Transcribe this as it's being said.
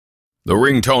The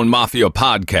Ringtone Mafia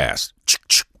Podcast.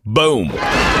 Boom. It's the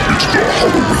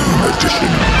Halloween edition.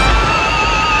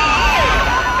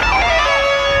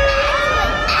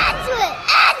 Add to it.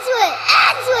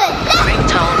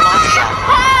 Ringtone Mafia.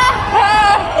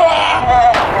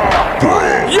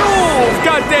 You've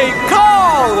got a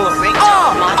call!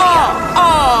 Ringtone Mafia.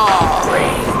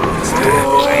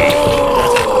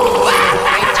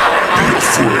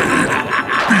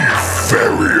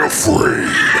 Very afraid.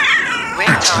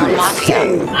 Ringtone Mafia.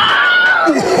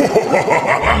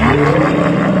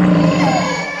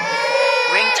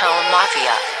 Ringtone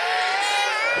Mafia.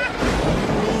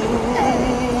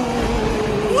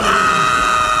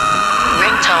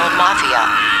 Ringtone Mafia.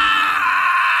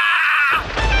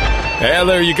 And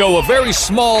there you go, a very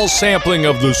small sampling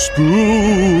of the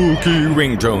spooky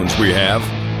ringtones we have.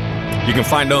 You can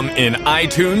find them in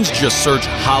iTunes. Just search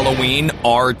Halloween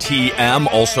RTM.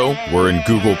 Also, we're in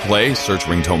Google Play. Search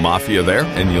Ringtone Mafia there,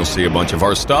 and you'll see a bunch of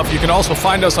our stuff. You can also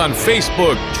find us on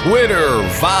Facebook, Twitter,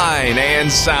 Vine, and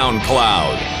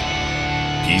SoundCloud.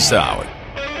 Peace out.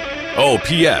 Oh,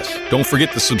 P.S. Don't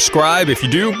forget to subscribe. If you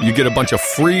do, you get a bunch of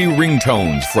free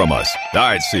ringtones from us. All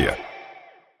right, see ya.